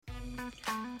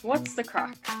What's the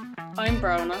crack? I'm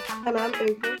Brona. And I'm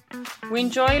April. We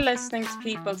enjoy listening to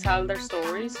people tell their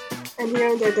stories and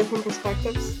hearing their different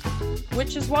perspectives,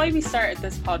 which is why we started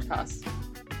this podcast.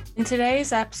 In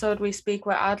today's episode, we speak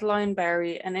with Adeline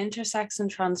Berry, an intersex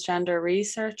and transgender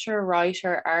researcher,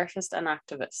 writer, artist, and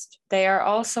activist. They are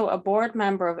also a board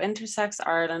member of Intersex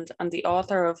Ireland and the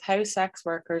author of How Sex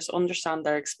Workers Understand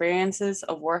Their Experiences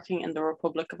of Working in the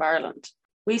Republic of Ireland.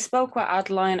 We spoke with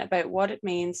Adeline about what it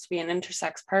means to be an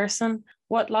intersex person,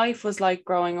 what life was like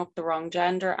growing up the wrong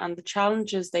gender, and the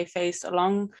challenges they faced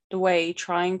along the way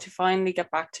trying to finally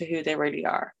get back to who they really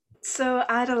are. So,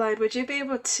 Adeline, would you be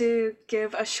able to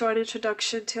give a short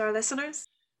introduction to our listeners?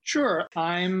 Sure.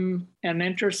 I'm an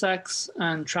intersex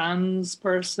and trans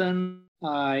person.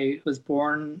 I was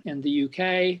born in the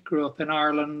UK, grew up in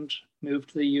Ireland, moved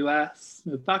to the US,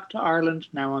 moved back to Ireland.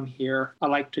 Now I'm here. I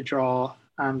like to draw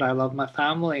and I love my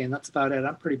family, and that's about it.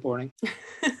 I'm pretty boring.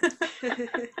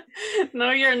 No,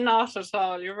 you're not at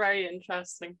all. You're very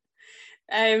interesting.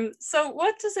 So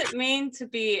what does it mean to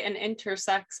be an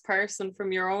intersex person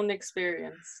from your own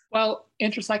experience? Well,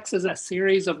 intersex is a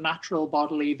series of natural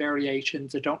bodily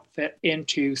variations that don't fit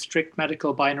into strict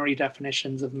medical binary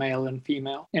definitions of male and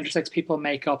female. Intersex people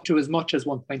make up to as much as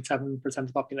 1.7% of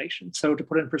the population. So to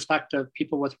put it in perspective,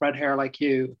 people with red hair like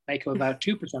you make up about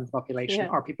 2% of the population,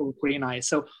 or people with green eyes.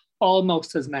 So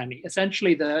almost as many,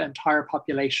 essentially the entire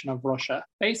population of Russia.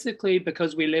 Basically,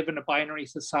 because we live in a binary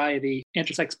society,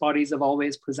 intersex bodies have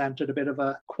always presented a bit of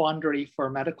a quandary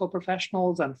for medical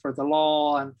professionals and for the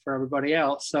law and for everybody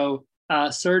else. So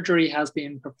surgery has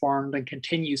been performed and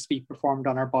continues to be performed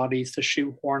on our bodies to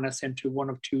shoehorn us into one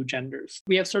of two genders.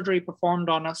 We have surgery performed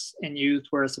on us in youth.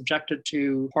 We're subjected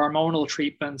to hormonal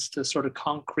treatments to sort of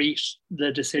concrete the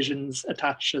decisions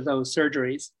attached to those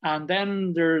surgeries. And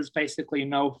then there's basically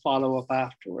no follow-up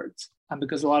afterwards. And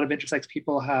because a lot of intersex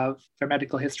people have their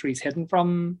medical histories hidden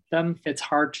from them, it's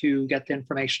hard to get the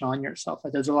information on yourself.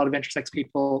 There's a lot of intersex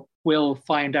people will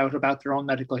find out about their own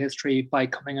medical history by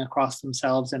coming across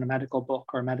themselves in a medical book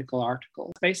or a medical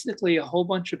article. Basically, a whole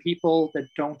bunch of people that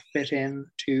don't fit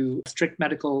into strict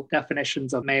medical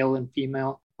definitions of male and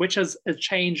female, which has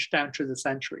changed down through the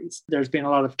centuries. There's been a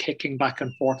lot of kicking back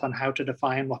and forth on how to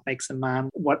define what makes a man,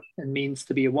 what it means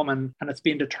to be a woman, and it's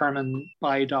been determined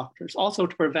by doctors. Also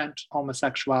to prevent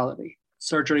homosexuality.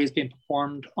 Surgery has been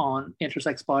performed on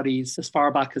intersex bodies as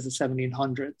far back as the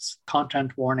 1700s.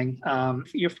 Content warning.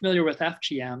 You're familiar with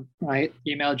FGM, right?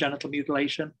 Female genital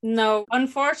mutilation? No,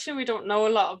 unfortunately, we don't know a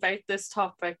lot about this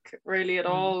topic really at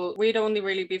all. We'd only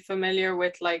really be familiar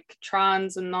with like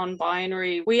trans and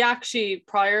non-binary. We actually,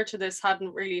 prior to this,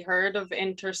 hadn't really heard of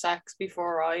intersex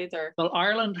before either. Well,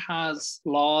 Ireland has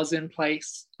laws in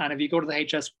place. And if you go to the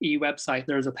HSE website,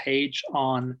 there's a page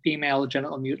on female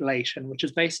genital mutilation, which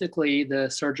is basically the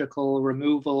surgical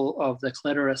removal of the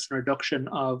clitoris and reduction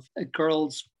of a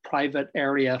girl's private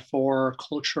area for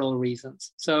cultural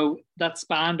reasons. So that's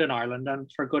banned in Ireland,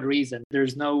 and for good reason.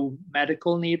 There's no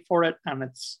medical need for it, and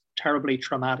it's terribly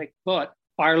traumatic. But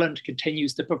Ireland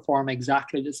continues to perform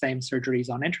exactly the same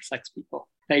surgeries on intersex people.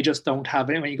 They just don't have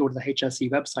it. When you go to the HSE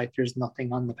website, there's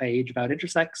nothing on the page about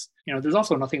intersex. There's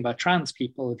also nothing about trans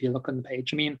people if you look on the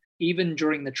page. I mean, even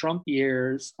during the Trump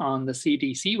years on the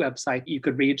CDC website, you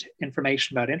could read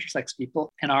information about intersex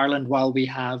people. In Ireland, while we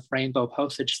have rainbow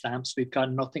postage stamps, we've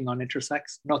got nothing on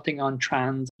intersex, nothing on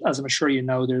trans. As I'm sure you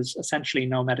know, there's essentially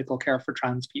no medical care for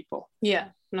trans people. Yeah,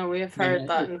 no, we have heard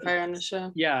that in fairness.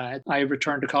 Yeah, I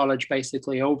returned to college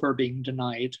basically over being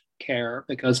denied care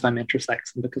because I'm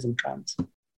intersex and because I'm trans.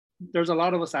 There's a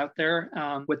lot of us out there.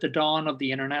 With the dawn of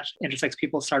the internet, intersex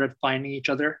people started finding each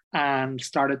other and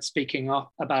started speaking up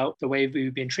about the way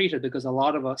we've been treated, because a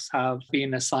lot of us have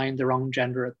been assigned the wrong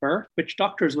gender at birth, which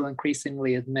doctors will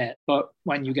increasingly admit. But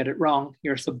when you get it wrong,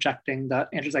 you're subjecting that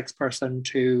intersex person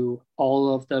to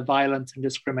all of the violence and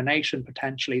discrimination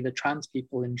potentially that trans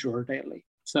people endure daily.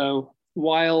 So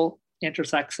while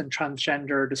intersex and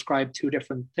transgender describe two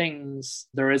different things,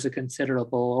 there is a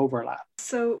considerable overlap.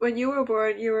 So when you were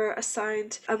born, you were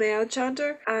assigned a male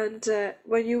gender, and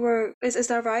when you were, is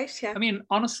that right? Yeah. I mean,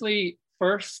 honestly,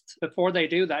 first, before they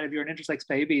do that, if you're an intersex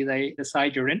baby, they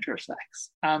decide you're intersex.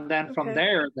 And then from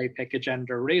there, they pick a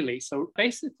gender, really. So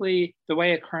basically, the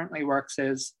way it currently works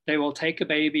is they will take a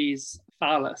baby's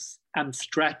phallus and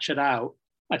stretch it out.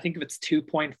 I think if it's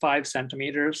 2.5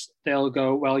 centimeters, they'll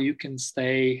go, well, you can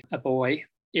stay a boy.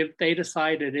 If they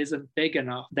decide it isn't big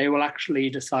enough, they will actually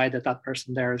decide that that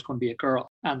person there is going to be a girl.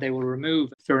 and they will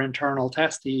remove their internal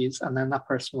testes, and then that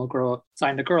person will grow up,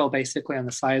 find a girl basically on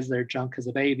the size of their junk as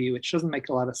a baby, which doesn't make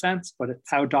a lot of sense, but it's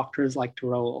how doctors like to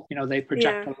roll. They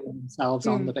project themselves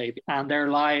on the baby and their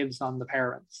lives on the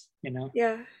parents.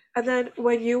 Yeah. And then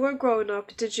when you were growing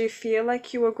up, did you feel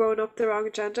like you were growing up the wrong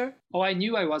gender? Oh, I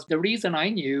knew I was. The reason I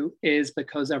knew is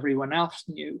because everyone else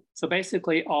knew. So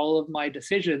basically, all of my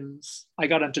decisions, I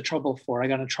got into trouble for. I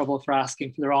got into trouble for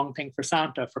asking for the wrong thing for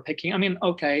Santa, for picking.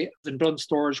 Okay, in Dunn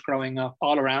stores growing up,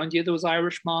 all around you, there was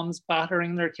Irish moms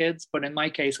battering their kids. But in my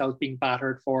case, I was being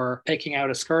battered for picking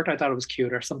out a skirt I thought it was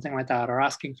cute or something like that, or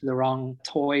asking for the wrong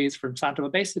toys from Santa.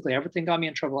 But basically, everything got me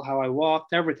in trouble. How I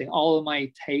walked, everything, all of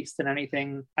my taste and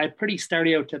anything. I had pretty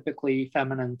stereotypically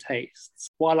feminine tastes.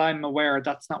 While I'm aware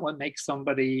that's not what makes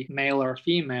somebody male or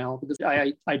female, because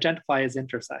I identify as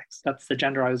intersex. That's the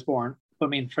gender I was born. I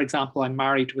mean, for example, I'm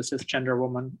married to a cisgender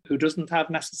woman who doesn't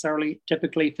have necessarily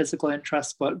typically physical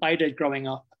interests, but I did growing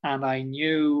up, and I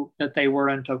knew that they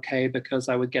weren't okay because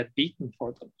I would get beaten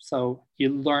for them. So you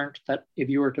learned that if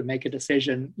you were to make a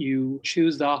decision, you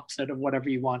choose the opposite of whatever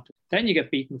you wanted. Then you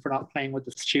get beaten for not playing with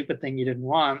the stupid thing you didn't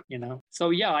want,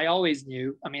 So yeah, I always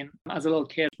knew. I mean, as a little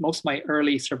kid, most of my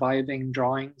early surviving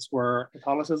drawings were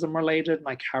Catholicism related, and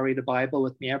I carried a Bible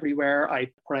with me everywhere.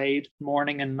 I prayed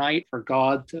morning and night for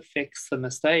God to fix the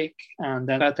mistake. And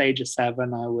then at the age of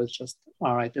 7, I was just,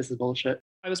 all right, this is bullshit.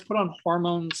 I was put on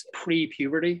hormones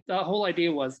pre-puberty. The whole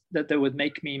idea was that they would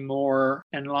make me more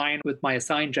in line with my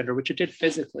assigned gender, which it did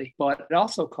physically, but it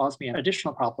also caused me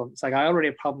additional problems. Like I already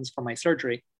have problems from my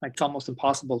surgery. Like it's almost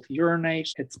impossible to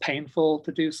urinate. It's painful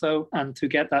to do so. And to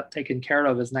get that taken care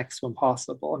of is next to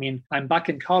impossible. I mean, I'm back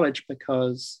in college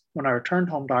because when I returned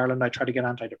home to Ireland, I tried to get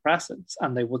antidepressants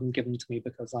and they wouldn't give them to me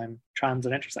because I'm trans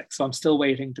and intersex. So I'm still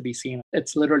waiting to be seen.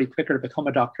 It's literally quicker to become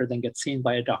a doctor than get seen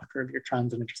by a doctor if you're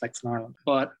trans and intersex in Ireland.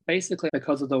 But basically,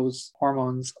 because of those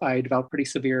hormones, I developed pretty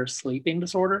severe sleeping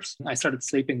disorders. I started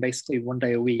sleeping basically one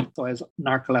day a week. So I was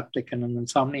narcoleptic and an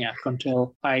insomniac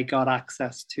until I got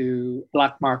access to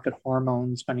black market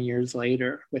hormones many years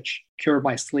later, which cured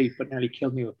my sleep but nearly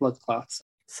killed me with blood clots.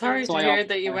 Sorry to hear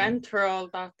that you went through all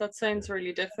that. That sounds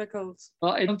really difficult.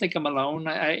 Well, I don't think I'm alone.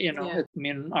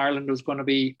 Ireland was going to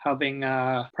be having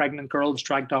pregnant girls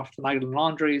dragged off to Magdalen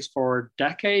laundries for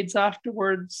decades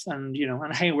afterwards. And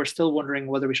hey, we're still wondering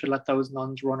whether we should let those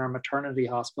nuns run our maternity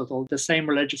hospital. The same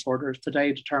religious orders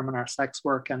today determine our sex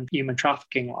work and human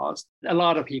trafficking laws. A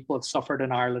lot of people have suffered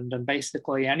in Ireland, and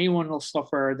basically anyone will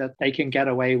suffer that they can get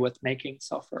away with making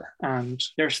suffer. And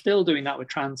they're still doing that with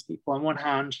trans people. On one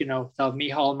hand, they'll have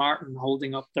Micheál Martin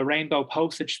holding up the rainbow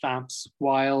postage stamps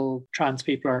while trans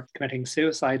people are committing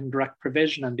suicide in direct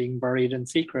provision and being buried in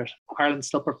secret. Ireland's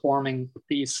still performing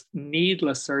these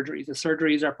needless surgeries. The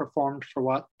surgeries are performed for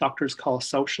what doctors call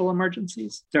social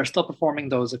emergencies. They're still performing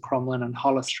those at Crumlin and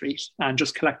Holles Street and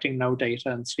just collecting no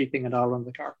data and sweeping it all on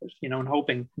the carpet, and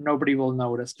hoping nobody will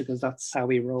notice because that's how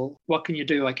we roll. What can you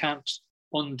do? I can't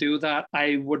undo that.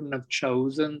 I wouldn't have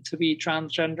chosen to be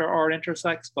transgender or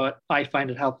intersex, but I find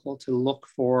it helpful to look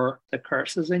for the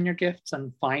curses in your gifts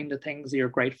and find the things that you're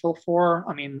grateful for.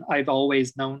 I mean, I've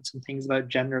always known some things about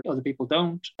gender other people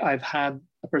don't. I've had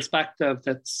a perspective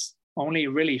that's only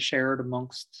really shared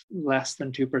amongst less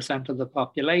than 2% of the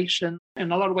population.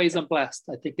 In a lot of ways, I'm blessed.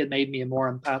 I think it made me a more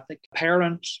empathic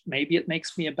parent. Maybe it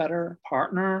makes me a better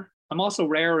partner. I'm also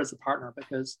rare as a partner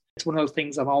because it's one of those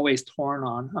things I'm always torn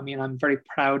on. I mean, I'm very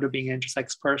proud of being an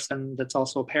intersex person that's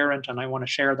also a parent, and I want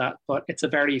to share that. But it's a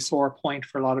very sore point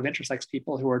for a lot of intersex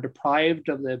people who are deprived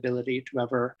of the ability to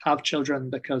ever have children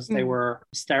because they were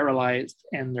sterilized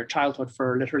in their childhood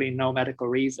for literally no medical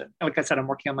reason. Like I said, I'm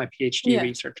working on my PhD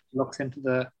research that looks into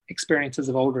the experiences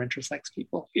of older intersex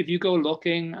people. If you go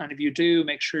looking, and if you do,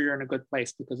 make sure you're in a good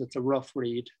place because it's a rough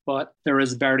read. But there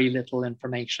is very little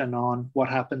information on what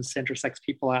happens to intersex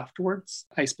people afterwards.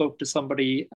 I spoke to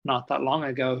somebody not that long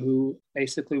ago who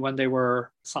basically, when they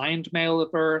were assigned male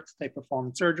at birth, they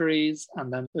performed surgeries,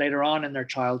 and then later on in their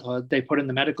childhood, they put in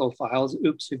the medical files,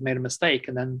 oops, we've made a mistake,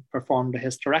 and then performed a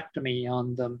hysterectomy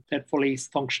on them. They had fully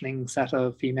functioning set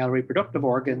of female reproductive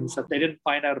organs that they didn't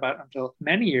find out about until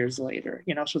many years later.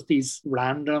 It's just these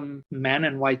random men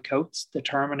in white coats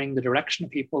determining the direction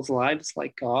of people's lives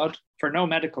like God for no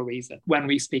medical reason. When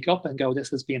we speak up and go,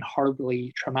 this has been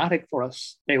horribly traumatic for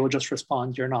us, they will just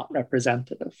respond, you're not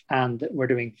representative and we're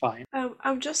doing fine.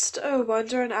 I'm just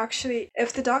wondering, actually,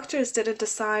 if the doctors didn't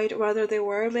decide whether they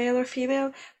were male or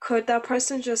female, could that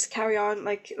person just carry on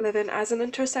like living as an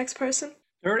intersex person?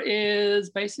 There is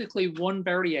basically one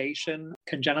variation,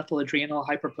 congenital adrenal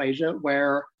hyperplasia,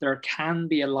 where there can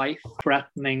be a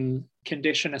life-threatening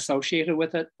condition associated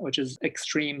with it, which is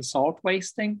extreme salt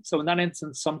wasting. So in that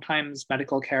instance, sometimes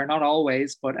medical care, not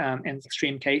always, but in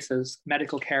extreme cases,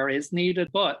 medical care is needed.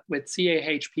 But with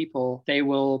CAH people, they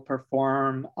will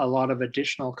perform a lot of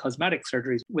additional cosmetic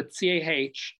surgeries. With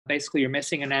CAH, basically you're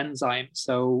missing an enzyme.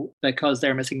 So because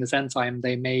they're missing this enzyme,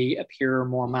 they may appear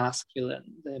more masculine.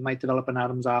 They might develop an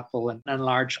Adam's apple and an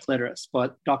enlarged clitoris,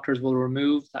 but doctors will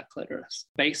remove that clitoris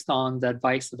based on the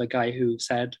advice of a guy who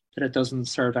said that it doesn't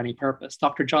serve any purpose.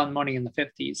 Dr. John Money in the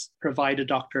 50s provided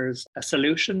doctors a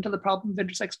solution to the problem of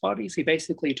intersex bodies. He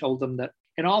basically told them that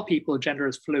in all people, gender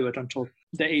is fluid until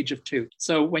the age of 2.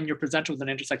 So when you're presented with an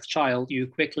intersex child, you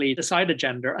quickly decide a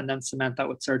gender and then cement that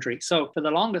with surgery. So for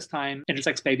the longest time,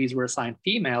 intersex babies were assigned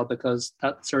female because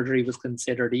that surgery was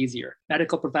considered easier.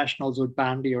 Medical professionals would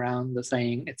bandy around the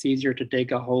saying, it's easier to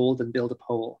dig a hole than build a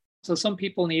pole. So some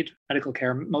people need medical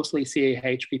care, mostly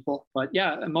CAH people. But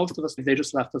yeah, most of us, if they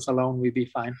just left us alone, we'd be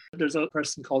fine. There's a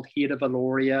person called Hida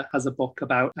Valoria, has a book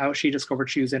about how she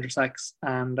discovered she was intersex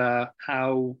and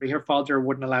how her father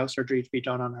wouldn't allow surgery to be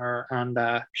done on her. And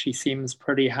she seems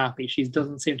pretty happy. She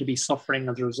doesn't seem to be suffering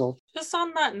as a result. Just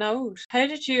on that note, how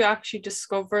did you actually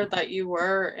discover that you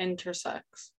were intersex?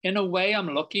 In a way,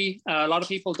 I'm lucky. A lot of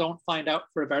people don't find out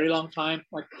for a very long time.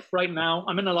 Like right now,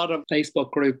 I'm in a lot of Facebook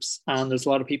groups and there's a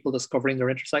lot of people discovering they're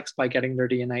intersex by getting their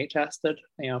DNA tested,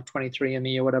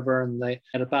 23andMe or whatever, and they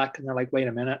get it back and they're like, wait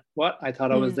a minute, what? I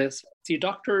thought I was this. See,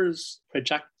 doctors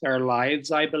project their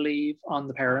lives, I believe, on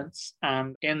the parents.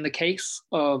 And in the case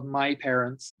of my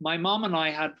parents, my mom and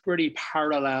I had pretty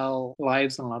parallel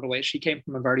lives in a lot of ways. She came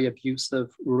from a very abusive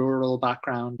rural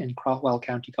background in Craughwell,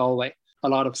 County Galway. A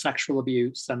lot of sexual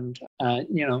abuse. And,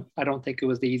 I don't think it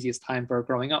was the easiest time for her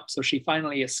growing up. So she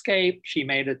finally escaped. She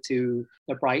made it to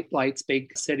the bright lights,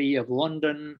 big city of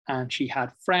London, and she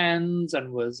had friends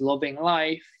and was loving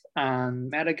life and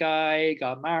met a guy,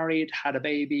 got married, had a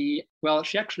baby. Well,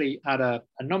 she actually had a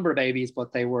number of babies,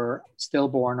 but they were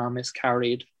stillborn or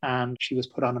miscarried. And she was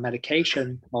put on a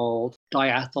medication called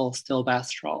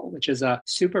diethylstilbestrol, which is a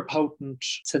super potent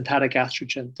synthetic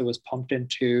estrogen that was pumped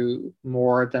into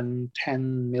more than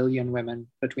 10 million women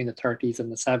between the 30s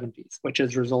and the 70s, which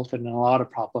has resulted in a lot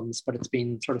of problems, but it's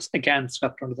been sort of, again,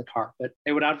 swept under the carpet.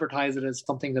 They would advertise it as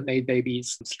something that made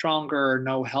babies stronger,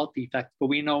 no health effects, but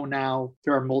we know now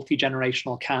there are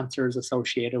multi-generational cancers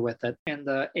associated with it. In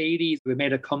the 80s, we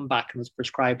made a comeback and was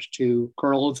prescribed to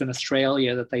girls in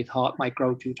Australia that they thought might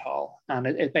grow too tall. And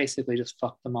it basically just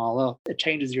fucked them all up. It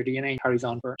changes your DNA, carries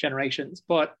on for generations.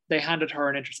 But they handed her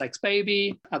an intersex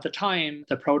baby. At the time,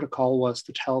 the protocol was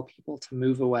to tell people to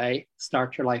move away,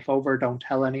 start your life over, don't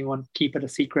tell anyone, keep it a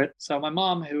secret. So my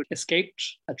mom, who escaped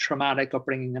a traumatic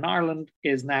upbringing in Ireland,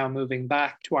 is now moving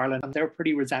back to Ireland. And they were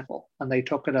pretty resentful and they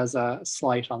took it as a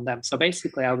slight on them. So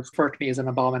basically, I was referred to me as an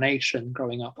abomination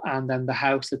growing up. And then the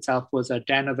house itself was a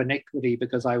den of iniquity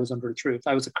because I was under its roof.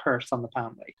 I was a curse on the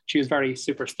family. She was very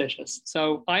superstitious.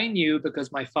 So I knew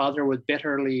because my father would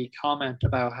bitterly comment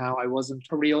about how I wasn't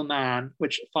a real man,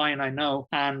 which fine, I know.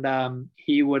 And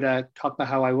he would talk about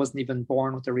how I wasn't even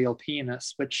born with a real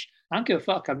penis, which I don't give a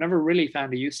fuck. I've never really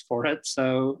found a use for it.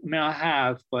 So, I mean, I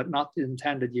have, but not the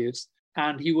intended use.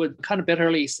 And he would kind of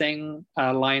bitterly sing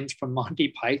lines from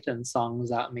Monty Python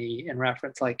songs at me in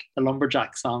reference, like the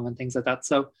Lumberjack song and things like that.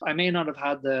 So I may not have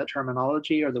had the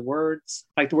terminology or the words.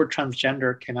 Like the word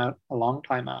transgender came out a long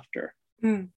time after.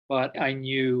 But I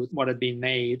knew what had been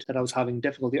made, that I was having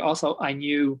difficulty. Also, I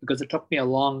knew because it took me a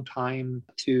long time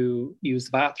to use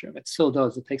the bathroom. It still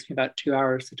does. It takes me about 2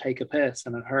 hours to take a piss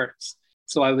and it hurts.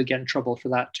 So I would get in trouble for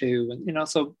that too. And,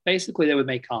 so basically they would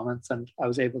make comments and I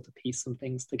was able to piece some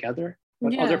things together.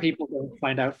 But other people don't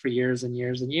find out for years and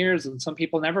years and years. And some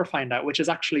people never find out, which is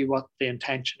actually what the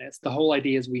intention is. The whole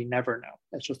idea is we never know.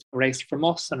 It's just erased from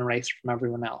us and erased from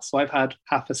everyone else. So I've had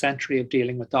half a century of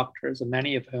dealing with doctors, and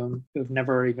many of whom who've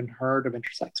never even heard of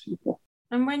intersex people.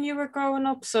 And when you were growing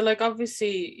up, so like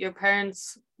obviously your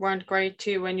parents weren't great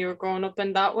to you when you were growing up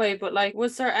in that way, but like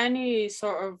was there any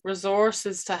sort of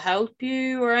resources to help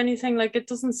you or anything? Like it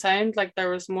doesn't sound like there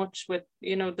was much with,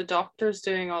 the doctors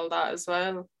doing all that as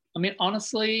well. I mean,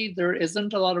 honestly, there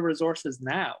isn't a lot of resources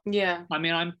now. Yeah. I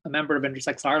mean, I'm a member of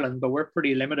Intersex Ireland, but we're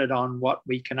pretty limited on what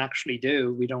we can actually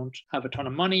do. We don't have a ton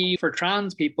of money for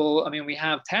trans people. I mean, we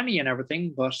have TENI and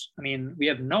everything, but I mean, we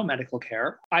have no medical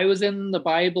care. I was in the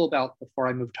Bible Belt before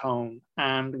I moved home.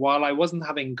 And while I wasn't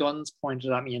having guns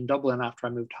pointed at me in Dublin after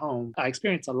I moved home, I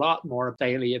experienced a lot more of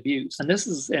daily abuse. And this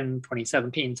is in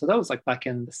 2017. So that was like back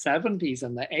in the 70s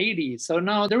and the 80s. So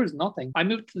no, there was nothing. I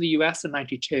moved to the US in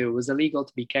 92. It was illegal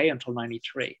to be gay until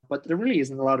 93. But there really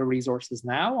isn't a lot of resources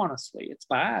now, honestly. It's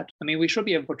bad. I mean, we should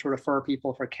be able to refer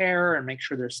people for care and make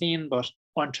sure they're seen, but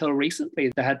until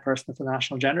recently, the head person of the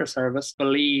National Gender Service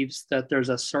believes that there's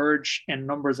a surge in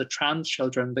numbers of trans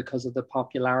children because of the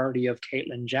popularity of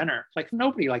Caitlyn Jenner. Like,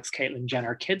 nobody likes Caitlyn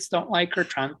Jenner. Kids don't like her.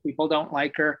 Trans people don't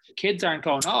like her. Kids aren't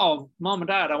going, oh, mom and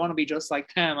dad, I want to be just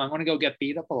like them. I want to go get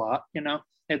beat up a lot. You know,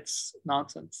 it's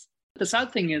nonsense. The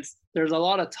sad thing is there's a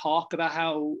lot of talk about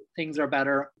how things are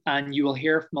better, and you will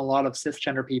hear from a lot of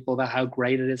cisgender people about how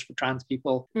great it is for trans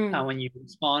people. And when you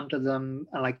respond to them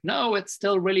and like, no, it's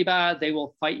still really bad, they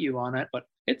will fight you on it, but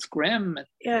it's grim.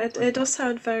 Yeah, it does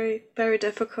sound very, very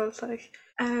difficult. Like,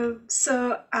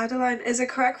 so Adeline, is it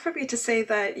correct for me to say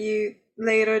that you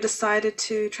later decided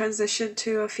to transition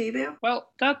to a female?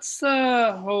 Well, that's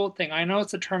the whole thing. I know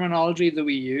it's a terminology that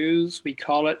we use. We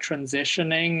call it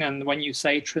transitioning. And when you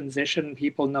say transition,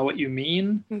 people know what you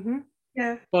mean. Mm-hmm.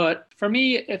 Yeah. But for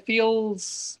me, it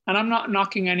feels, and I'm not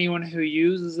knocking anyone who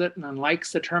uses it and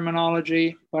likes the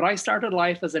terminology, but I started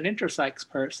life as an intersex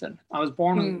person. I was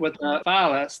born with a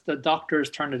phallus. The doctors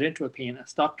turned it into a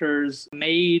penis. Doctors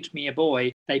made me a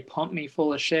boy. They pumped me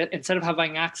full of shit. Instead of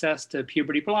having access to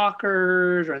puberty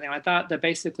blockers or anything like that, they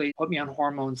basically put me on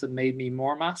hormones that made me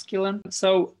more masculine.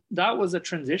 So that was a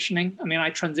transitioning. I mean, I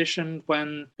transitioned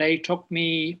when they took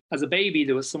me as a baby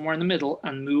that was somewhere in the middle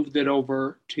and moved it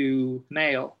over to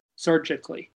male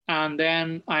surgically. And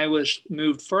then I was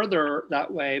moved further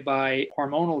that way by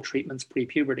hormonal treatments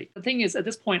pre-puberty. The thing is, at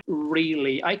this point,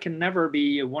 really, I can never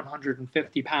be a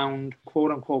 150-pound,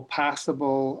 quote-unquote,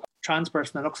 passable trans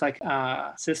person that looks like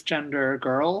a cisgender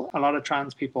girl. A lot of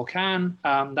trans people can.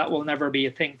 That will never be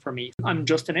a thing for me. I'm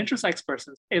just an intersex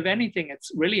person. If anything,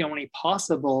 it's really only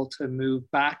possible to move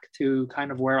back to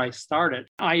kind of where I started.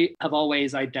 I have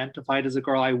always identified as a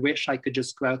girl. I wish I could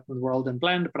just go out in the world and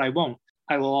blend, but I won't.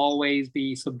 I will always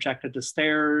be subjected to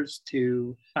stares,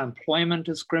 to employment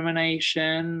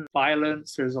discrimination,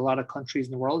 violence. There's a lot of countries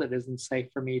in the world it isn't safe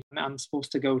for me. I'm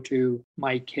supposed to go to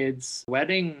my kid's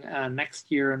wedding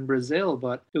next year in Brazil,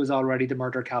 but it was already the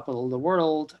murder capital of the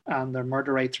world, and the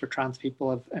murder rates for trans people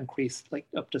have increased like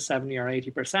up to 70 or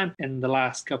 80% in the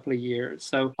last couple of years.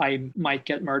 So I might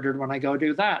get murdered when I go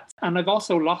do that. And I've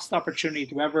also lost the opportunity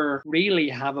to ever really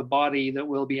have a body that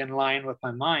will be in line with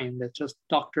my mind. It's just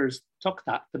doctors took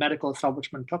that. The medical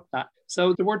establishment took that.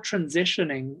 So the word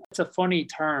transitioning, it's a funny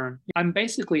term. I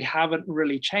basically haven't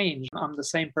really changed. I'm the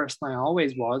same person I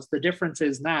always was. The difference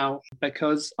is now,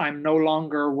 because I'm no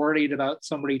longer worried about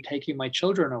somebody taking my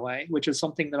children away, which is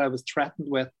something that I was threatened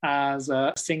with as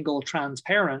a single trans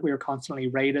parent. We were constantly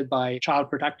raided by Child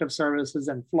Protective Services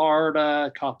in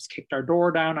Florida. Cops kicked our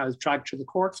door down. I was dragged to the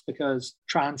courts because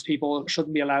trans people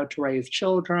shouldn't be allowed to raise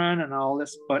children and all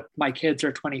this. But my kids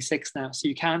are 26 now, so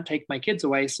you can't take my kids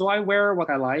away. So I wear what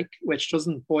I like, which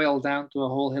doesn't boil down to a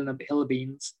whole hill of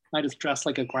beans. I just dress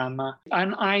like a grandma.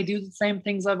 And I do the same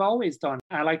things I've always done.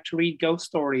 I like to read ghost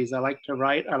stories. I like to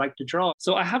write. I like to draw.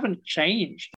 So I haven't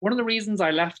changed. One of the reasons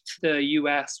I left the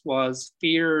US was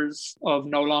fears of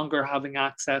no longer having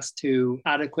access to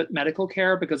adequate medical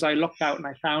care, because I looked out and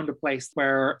I found a place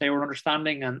where they were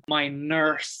understanding. And my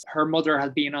nurse, her mother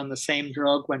had been on the same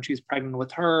drug when she was pregnant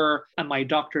with her. And my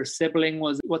doctor's sibling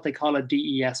was what they call a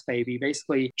DES baby,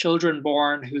 basically children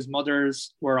born whose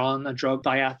mothers were on a drug,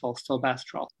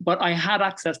 diethylstilbestrol. But I had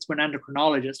access to an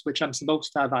endocrinologist, which I'm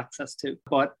supposed to have access to,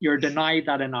 but you're denied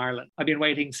that in Ireland. I've been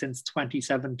waiting since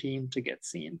 2017 to get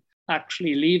seen.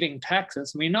 Actually leaving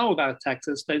Texas, we know about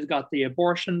Texas, they've got the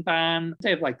abortion ban, they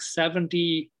have like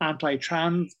 70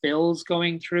 anti-trans bills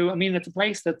going through. I mean, it's a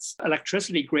place that's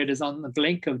electricity grid is on the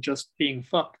blink of just being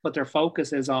fucked, but their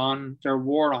focus is on their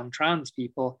war on trans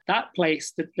people. That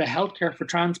place, the healthcare for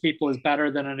trans people is better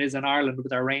than it is in Ireland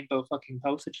with our rainbow fucking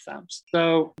postage stamps.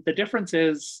 So the difference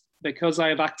is, because I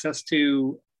have access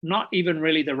to not even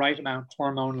really the right amount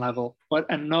hormone level, but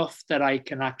enough that I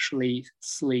can actually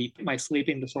sleep. My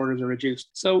sleeping disorders are reduced.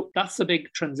 So that's the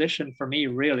big transition for me,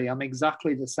 really. I'm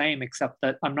exactly the same, except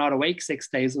that I'm not awake 6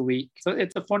 days a week. So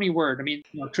it's a funny word. I mean,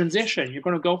 transition, you're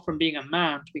going to go from being a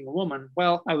man to being a woman.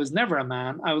 Well, I was never a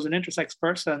man. I was an intersex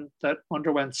person that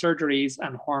underwent surgeries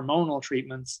and hormonal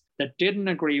treatments that didn't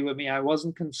agree with me. I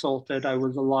wasn't consulted. I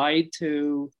was lied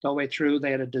to the way through.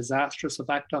 They had a disastrous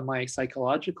effect on my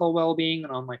psychological well-being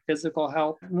and on my physical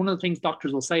health. One of the things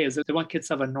doctors will say is that they want kids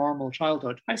to have a normal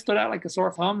childhood. I stood out like a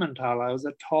sore thumb in Tala. I was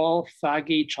a tall,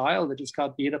 faggy child that just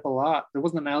got beat up a lot. There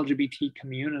wasn't an LGBT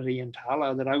community in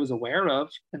Tala that I was aware of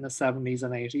in the 70s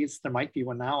and 80s. There might be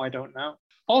one now, I don't know.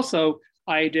 Also,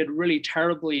 I did really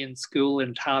terribly in school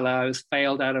in Tala. I was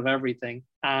failed out of everything.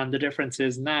 And the difference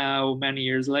is now, many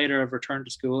years later, I've returned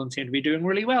to school and seem to be doing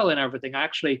really well in everything. I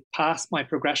actually passed my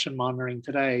progression monitoring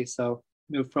today. So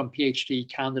moved from PhD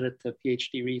candidate to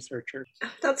PhD researcher.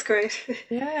 That's great.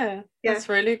 Yeah, that's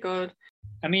really good.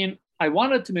 I mean, I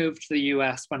wanted to move to the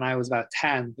US when I was about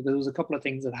 10 because there was a couple of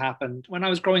things that happened. When I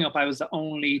was growing up, I was the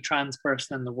only trans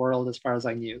person in the world as far as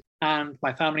I knew. And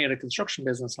my family had a construction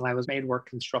business and I was made work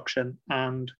construction.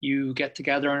 And you get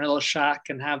together in a little shack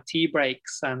and have tea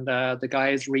breaks and the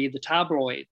guys read the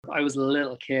tabloid. I was a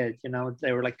little kid, you know,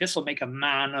 they were like, this will make a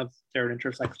man of their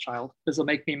intersex child. This will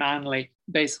make me manly.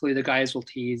 Basically, the guys will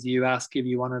tease you, ask if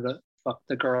you wanted to fuck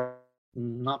the girl.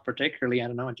 Not particularly. I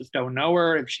don't know. I just don't know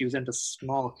her. If she was into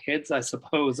small kids, I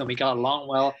suppose, and we got along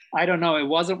well. I don't know. It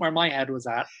wasn't where my head was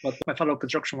at, but my fellow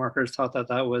construction workers thought that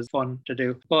that was fun to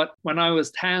do. But when I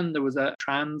was 10, there was a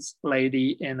trans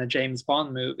lady in a James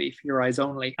Bond movie, For Your Eyes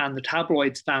Only, and the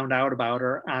tabloids found out about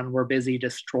her and were busy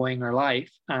destroying her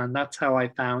life. And that's how I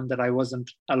found that I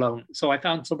wasn't alone. So I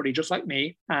found somebody just like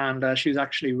me, and she was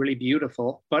actually really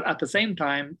beautiful. But at the same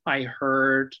time, I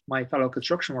heard my fellow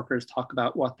construction workers talk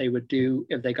about what they would do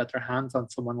if they got their hands on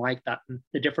someone like that and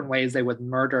the different ways they would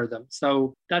murder them.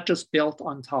 So that just built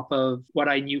on top of what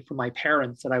I knew from my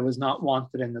parents, that I was not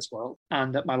wanted in this world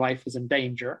and that my life was in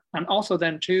danger. And also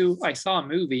then too, I saw a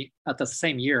movie at the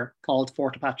same year called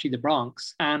Fort Apache the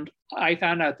Bronx. And I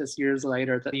found out this years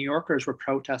later that New Yorkers were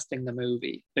protesting the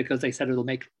movie because they said it'll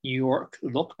make New York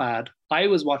look bad. I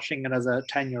was watching it as a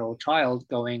 10-year-old child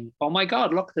going, oh my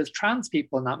God, look, there's trans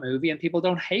people in that movie and people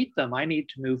don't hate them. I need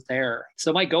to move there.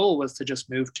 So my goal was to just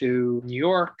move to New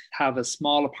York, have a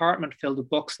small apartment filled with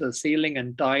books to the ceiling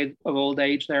and die of old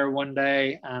age there one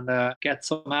day and get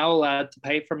some owl lad to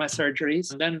pay for my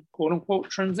surgeries and then quote unquote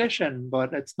transition.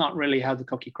 But it's not really how the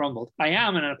cookie crumbled. I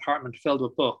am in an apartment filled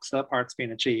with books. So that part's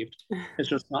been achieved. It's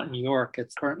just not in New York.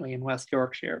 It's currently in West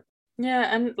Yorkshire.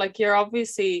 Yeah, and like you're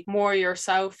obviously more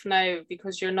yourself now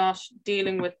because you're not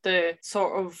dealing with the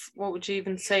sort of, what would you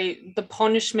even say, the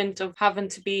punishment of having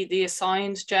to be the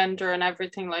assigned gender and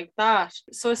everything like that.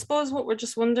 So I suppose what we're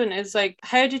just wondering is like,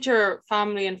 how did your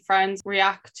family and friends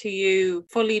react to you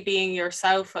fully being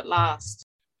yourself at last?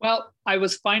 Well, I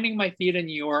was finding my feet in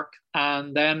New York,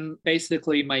 and then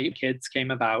basically my kids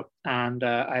came about and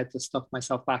I had to stuff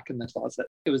myself back in the closet.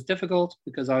 It was difficult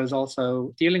because I was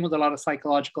also dealing with a lot of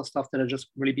psychological stuff that had just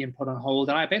really been put on hold,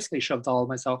 and I basically shoved all of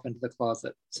myself into the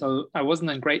closet. So I wasn't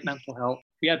in great mental health.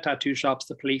 We had tattoo shops.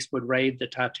 The police would raid the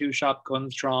tattoo shop,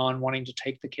 guns drawn, wanting to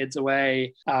take the kids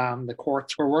away. The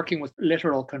courts were working with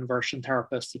literal conversion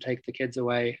therapists to take the kids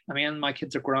away. I mean, my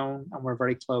kids are grown and we're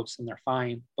very close and they're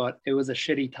fine, but it was a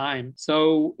shitty time.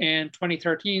 So in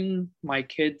 2013, my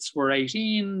kids were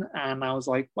 18 and I was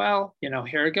like, well, you know,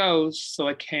 here it goes. So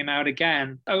I came out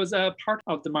again. I was a part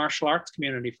of the martial arts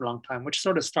community for a long time, which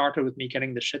sort of started with me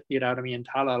getting the shit beat out of me in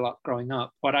Tala a lot growing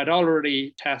up. But I'd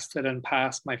already tested and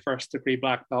passed my first degree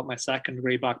black belt, my second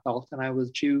degree black belt, and I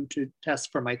was due to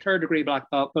test for my third degree black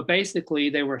belt. But basically,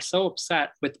 they were so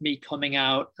upset with me coming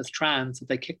out as trans that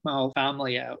they kicked my whole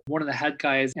family out. One of the head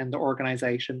guys in the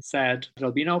organization said,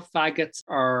 there'll be no faggots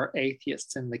or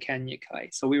atheists in the Kenya Kai.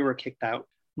 So we were kicked out.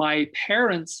 My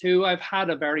parents, who I've had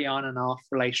a very on and off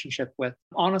relationship with,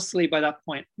 honestly, by that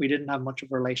point, we didn't have much of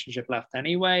a relationship left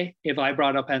anyway. If I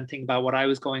brought up anything about what I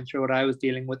was going through, what I was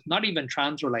dealing with, not even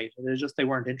trans related, it's just they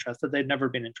weren't interested. They'd never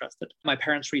been interested. My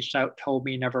parents reached out, told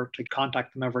me never to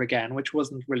contact them ever again, which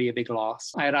wasn't really a big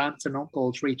loss. I had aunts and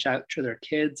uncles reach out to their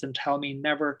kids and tell me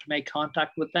never to make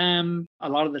contact with them. A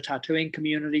lot of the tattooing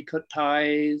community cut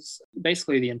ties.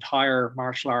 Basically, the entire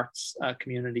martial arts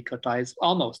community cut ties,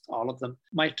 almost all of them.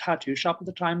 My tattoo shop at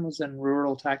the time was in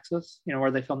rural Texas, you know, where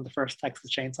they filmed the first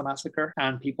Texas Chainsaw Massacre,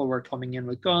 and people were coming in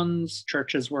with guns.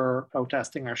 Churches were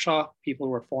protesting our shop. People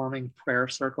were forming prayer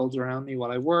circles around me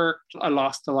while I worked. I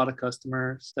lost a lot of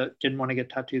customers that didn't want to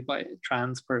get tattooed by a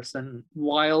trans person.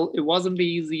 While it wasn't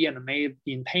easy and it may have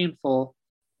been painful,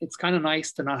 it's kind of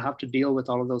nice to not have to deal with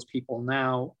all of those people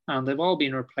now. And they've all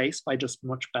been replaced by just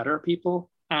much better people.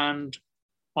 And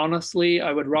honestly,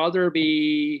 I would rather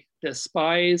be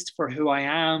despised for who I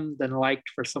am than liked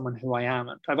for someone who I am.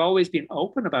 I've always been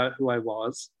open about who I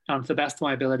was and to the best of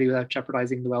my ability without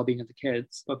jeopardizing the well-being of the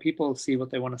kids. But people see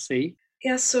what they want to see.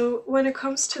 Yeah, so when it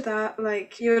comes to that,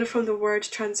 like, you know, from the word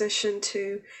transition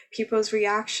to people's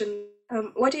reaction,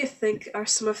 what do you think are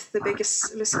some of the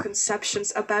biggest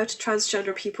misconceptions about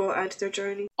transgender people and their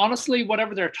journey? Honestly,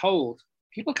 whatever they're told.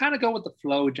 People kind of go with the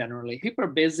flow generally. People are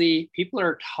busy, people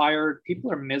are tired,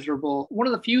 people are miserable. One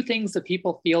of the few things that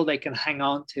people feel they can hang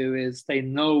on to is they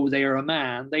know they are a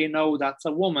man, they know that's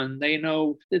a woman, they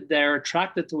know that they're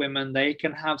attracted to women, they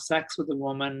can have sex with a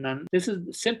woman, and this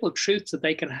is simple truths that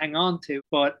they can hang on to.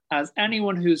 But as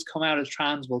anyone who's come out as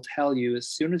trans will tell you, as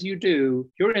soon as you do,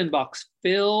 your inbox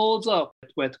fills up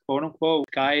with quote unquote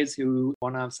guys who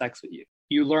want to have sex with you.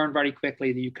 You learn very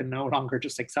quickly that you can no longer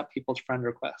just accept people's friend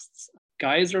requests.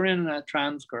 Guys are in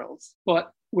trans girls,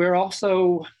 but we're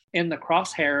also in the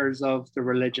crosshairs of the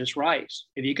religious right.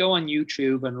 If you go on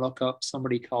YouTube and look up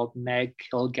somebody called Meg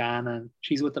Kilgannon,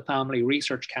 she's with the Family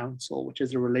Research Council, which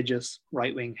is a religious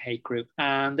right-wing hate group.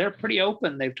 And they're pretty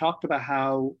open. They've talked about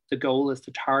how the goal is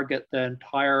to target the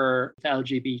entire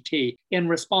LGBT in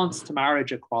response to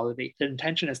marriage equality. The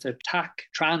intention is to attack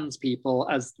trans people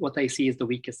as what they see as the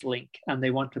weakest link. And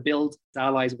they want to build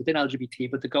allies within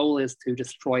LGBT, but the goal is to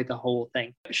destroy the whole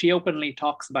thing. She openly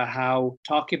talks about how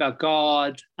talking about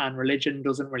God and religion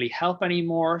doesn't really help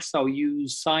anymore, so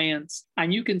use science.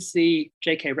 And you can see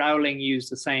J.K. Rowling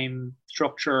used the same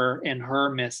structure in her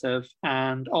missive,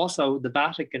 and also the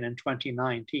Vatican in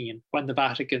 2019, when the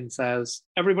Vatican says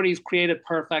everybody's created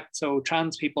perfect, so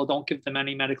trans people don't give them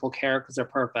any medical care because they're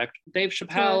perfect. Dave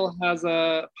Chappelle has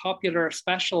a popular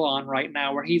special on right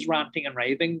now where he's ranting and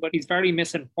raving, but he's very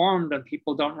misinformed and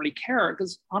people don't really care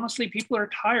because honestly, people are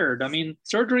tired. I mean,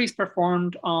 surgeries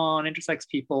performed on intersex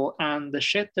people and the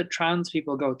shit that trans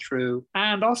people go through,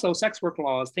 and also sex work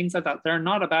laws, things like that, they're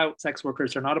not about sex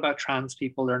workers, they're not about trans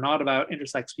people, they're not about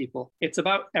intersex people. It's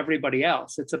about everybody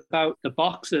else. It's about the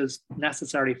boxes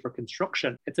necessary for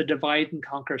construction. It's a divide and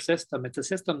conquer system. It's a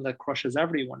system that crushes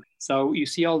everyone. So you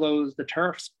see all those, the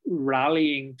TERFs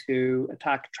rallying to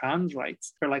attack trans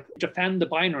rights. They're like, defend the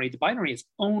binary. The binary is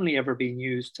only ever being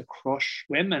used to crush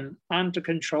women and to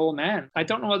control men. I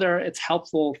don't know whether it's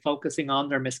helpful focusing on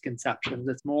their misconceptions.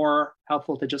 It's more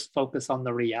helpful to just focus on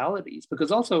the realities,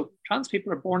 because also trans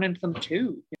people are born into them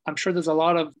too. I'm sure there's a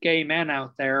lot of gay men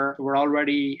out there who were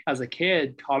already as a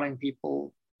kid calling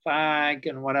people fag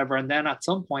and whatever, and then at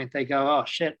some point they go, oh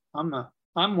shit, I'm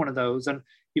one of those, and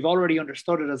you've already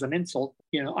understood it as an insult.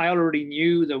 You know, I already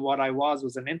knew that what I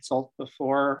was an insult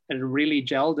before it really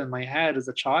gelled in my head as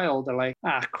a child. They're like,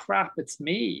 ah, crap, it's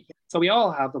me. So we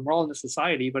all have them. We're all in a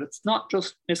society, but it's not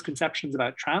just misconceptions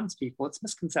about trans people. It's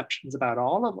misconceptions about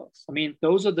all of us. I mean,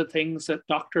 those are the things that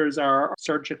doctors are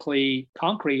surgically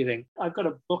concreting. I've got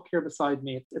a book here beside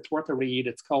me. It's worth a read.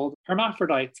 It's called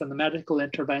Hermaphrodites and the Medical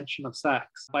Intervention of Sex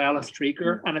by Alice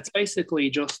Trieger. And it's basically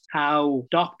just how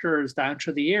doctors down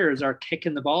through the years are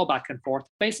kicking the ball back and forth.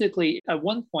 Basically, at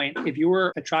one point, if you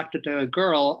were attracted to a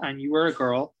girl and you were a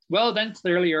girl, well, then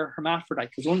clearly you're a hermaphrodite,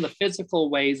 because one of the physical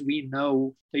ways we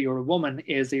know that you're a woman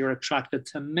is that you're attracted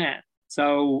to men.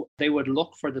 So they would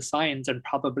look for the signs and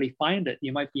probably find it.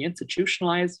 You might be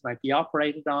institutionalized, might be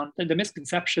operated on. And the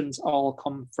misconceptions all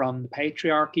come from the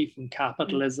patriarchy, from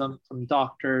capitalism, from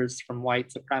doctors, from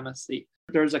white supremacy.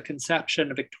 There's a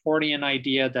conception, a Victorian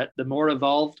idea that the more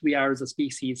evolved we are as a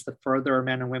species, the further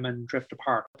men and women drift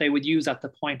apart. They would use at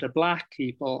the point of Black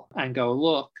people and go,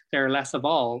 look, they're less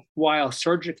evolved, while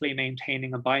surgically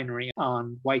maintaining a binary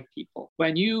on white people.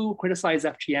 When you criticize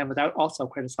FGM without also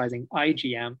criticizing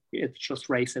IGM, it's just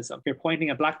racism. You're pointing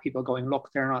at Black people going, look,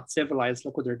 they're not civilized,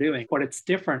 look what they're doing. But it's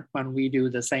different when we do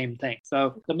the same thing.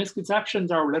 So the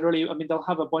misconceptions are literally, I mean, they'll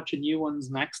have a bunch of new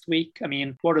ones next week. I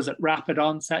mean, what is it? Rapid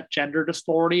onset gender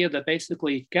dysphoria, that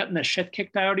basically getting the shit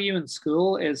kicked out of you in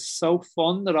school is so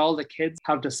fun that all the kids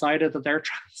have decided that they're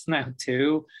trans now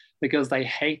too, because they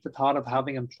hate the thought of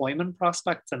having employment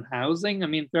prospects and housing. I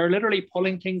mean, they're literally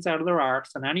pulling things out of their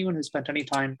arse, and anyone who spent any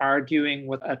time arguing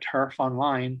with a TERF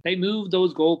online, they move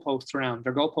those goalposts around.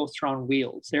 Their goalposts are on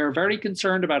wheels. They're very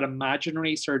concerned about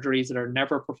imaginary surgeries that are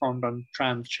never performed on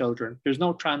trans children. There's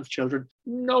no trans children.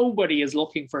 Nobody is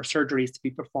looking for surgeries to be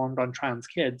performed on trans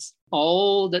kids.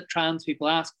 All that trans people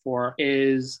ask for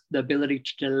is the ability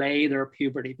to delay their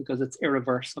puberty because it's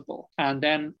irreversible. And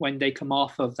then when they come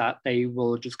off of that, they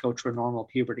will just go through a normal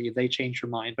puberty if they change their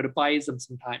mind. But it buys them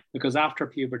some time, because after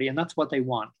puberty, and that's what they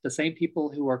want. The same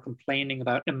people who are complaining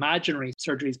about imaginary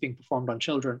surgeries being performed on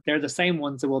children, they're the same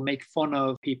ones that will make fun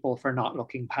of people for not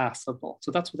looking passable.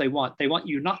 So that's what they want. They want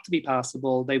you not to be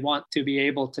passable. They want to be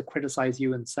able to criticize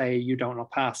you and say you don't don't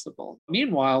look passable.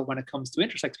 Meanwhile, when it comes to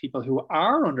intersex people who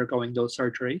are undergoing those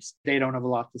surgeries, they don't have a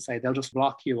lot to say. They'll just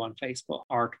block you on Facebook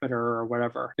or Twitter or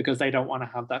whatever because they don't want to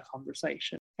have that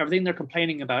conversation. Everything they're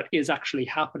complaining about is actually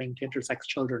happening to intersex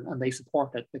children, and they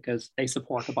support it because they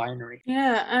support a binary.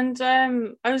 Yeah, and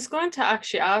I was going to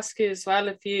actually ask you as well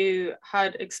if you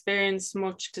had experienced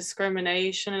much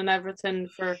discrimination and everything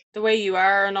for the way you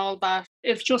are and all that.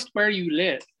 It's just where you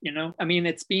live, you know? I mean,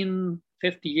 it's been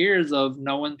 50 years of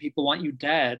knowing people want you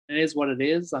dead. It is what it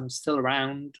is. I'm still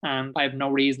around and I have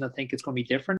no reason to think it's going to be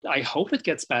different. I hope it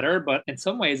gets better, but in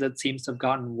some ways it seems to have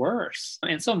gotten worse.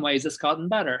 In some ways it's gotten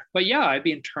better. But yeah, I've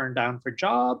been turned down for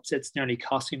jobs. It's nearly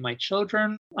costing my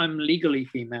children. I'm legally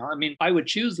female. I mean, I would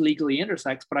choose legally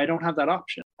intersex, but I don't have that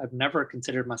option. I've never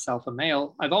considered myself a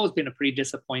male. I've always been a pretty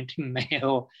disappointing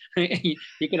male.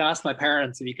 You can ask my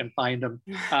parents if you can find them.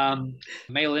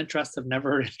 Male interests have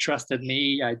never interested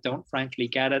me. I don't frankly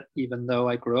get it, even though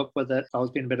I grew up with it. It's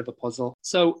always been a bit of a puzzle.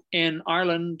 So in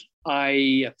Ireland,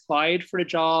 I applied for a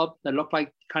job that looked like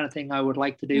the kind of thing I would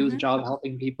like to do, a job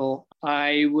helping people.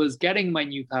 I was getting my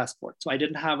new passport, so I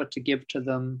didn't have it to give to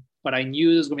them, but I knew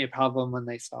there was going to be a problem when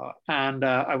they saw it. And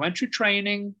I went through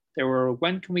training. They were,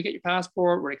 when can we get your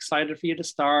passport? We're excited for you to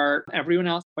start. Everyone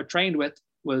else I trained with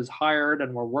was hired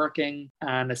and were working.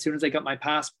 And as soon as I got my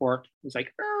passport, it was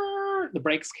like, the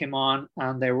brakes came on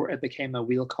and it became a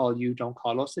we'll call you, don't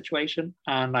call us situation.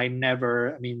 And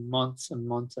months and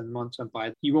months and months went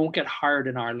by. You won't get hired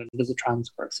in Ireland as a trans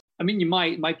person. I mean, you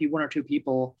might be one or two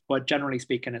people, but generally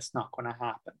speaking, it's not going to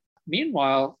happen.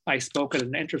 Meanwhile, I spoke at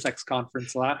an intersex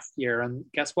conference last year, and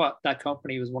guess what? That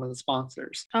company was one of the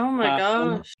sponsors. Oh my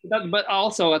gosh. But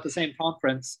also at the same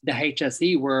conference, the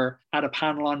HSE were at a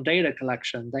panel on data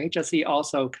collection. The HSE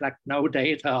also collect no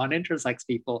data on intersex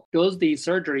people, does these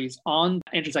surgeries on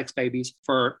intersex babies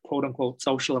for quote unquote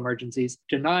social emergencies,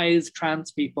 denies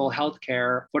trans people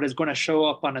healthcare, but is going to show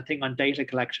up on a thing on data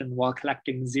collection while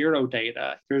collecting zero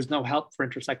data. There's no help for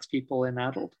intersex people in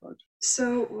adulthood.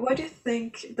 So what do you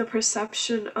think the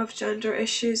perception of gender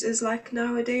issues is like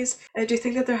nowadays? And do you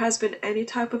think that there has been any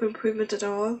type of improvement at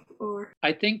all? Or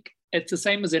I think it's the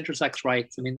same as intersex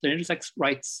rights. I mean, the intersex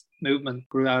rights movement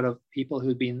grew out of people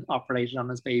who'd been operated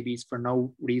on as babies for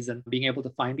no reason, being able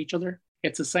to find each other.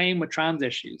 It's the same with trans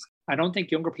issues. I don't think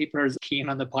younger people are as keen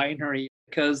on the binary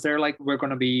because they're like, we're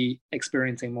going to be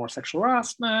experiencing more sexual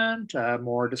harassment,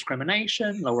 more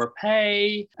discrimination, lower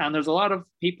pay. And there's a lot of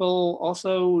people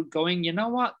also going, you know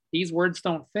what? These words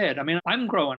don't fit. I mean, I'm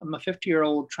growing. I'm a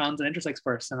 50-year-old trans and intersex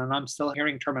person, and I'm still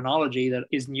hearing terminology that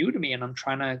is new to me, and I'm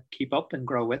trying to keep up and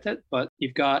grow with it. But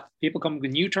you've got people coming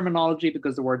with new terminology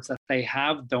because the words that they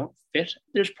have don't fit.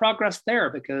 There's progress there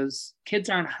because kids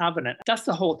aren't having it. That's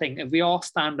the whole thing. If we all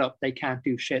stand up, they can't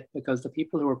do shit because the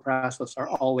people who oppress us are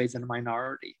always in a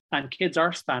minority, and kids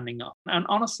are standing up. And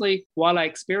honestly, while I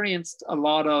experienced a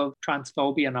lot of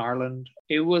transphobia in Ireland,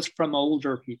 it was from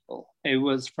older people. It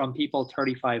was from people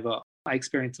 35 up. I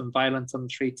experienced some violence on the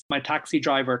streets. My taxi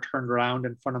driver turned around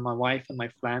in front of my wife and my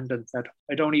friend and said,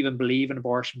 I don't even believe in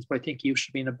abortions, but I think you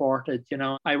should be aborted. You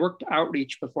know, I worked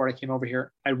outreach before I came over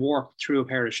here. I walked through a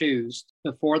pair of shoes.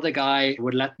 Before the guy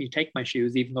would let me take my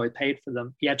shoes, even though I paid for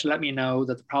them, he had to let me know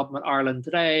that the problem with Ireland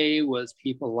today was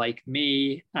people like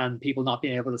me and people not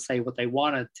being able to say what they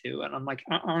wanted to. And I'm like,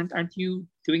 aren't you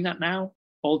doing that now?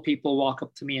 Old people walk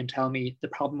up to me and tell me the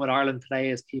problem with Ireland today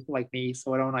is people like me,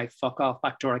 so why don't I fuck off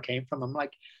back to where I came from? I'm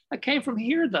like, I came from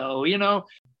here though, you know?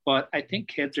 But I think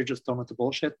kids are just done with the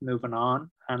bullshit, moving on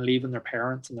and leaving their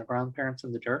parents and their grandparents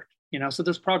in the dirt, you know? So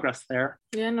there's progress there.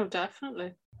 Yeah, no,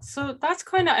 definitely. So that's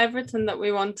kind of everything that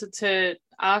we wanted to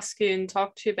ask you and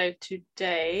talk to you about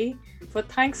today.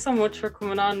 But thanks so much for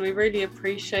coming on. We really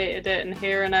appreciated it and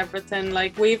hearing everything.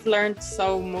 Like, we've learned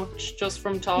so much just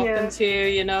from talking to you,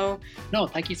 you know. No,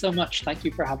 thank you so much. Thank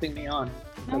you for having me on.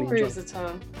 No worries at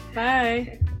all.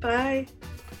 Bye. Bye.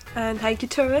 And thank you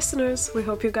to our listeners. We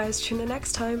hope you guys tune in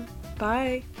next time.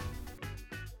 Bye.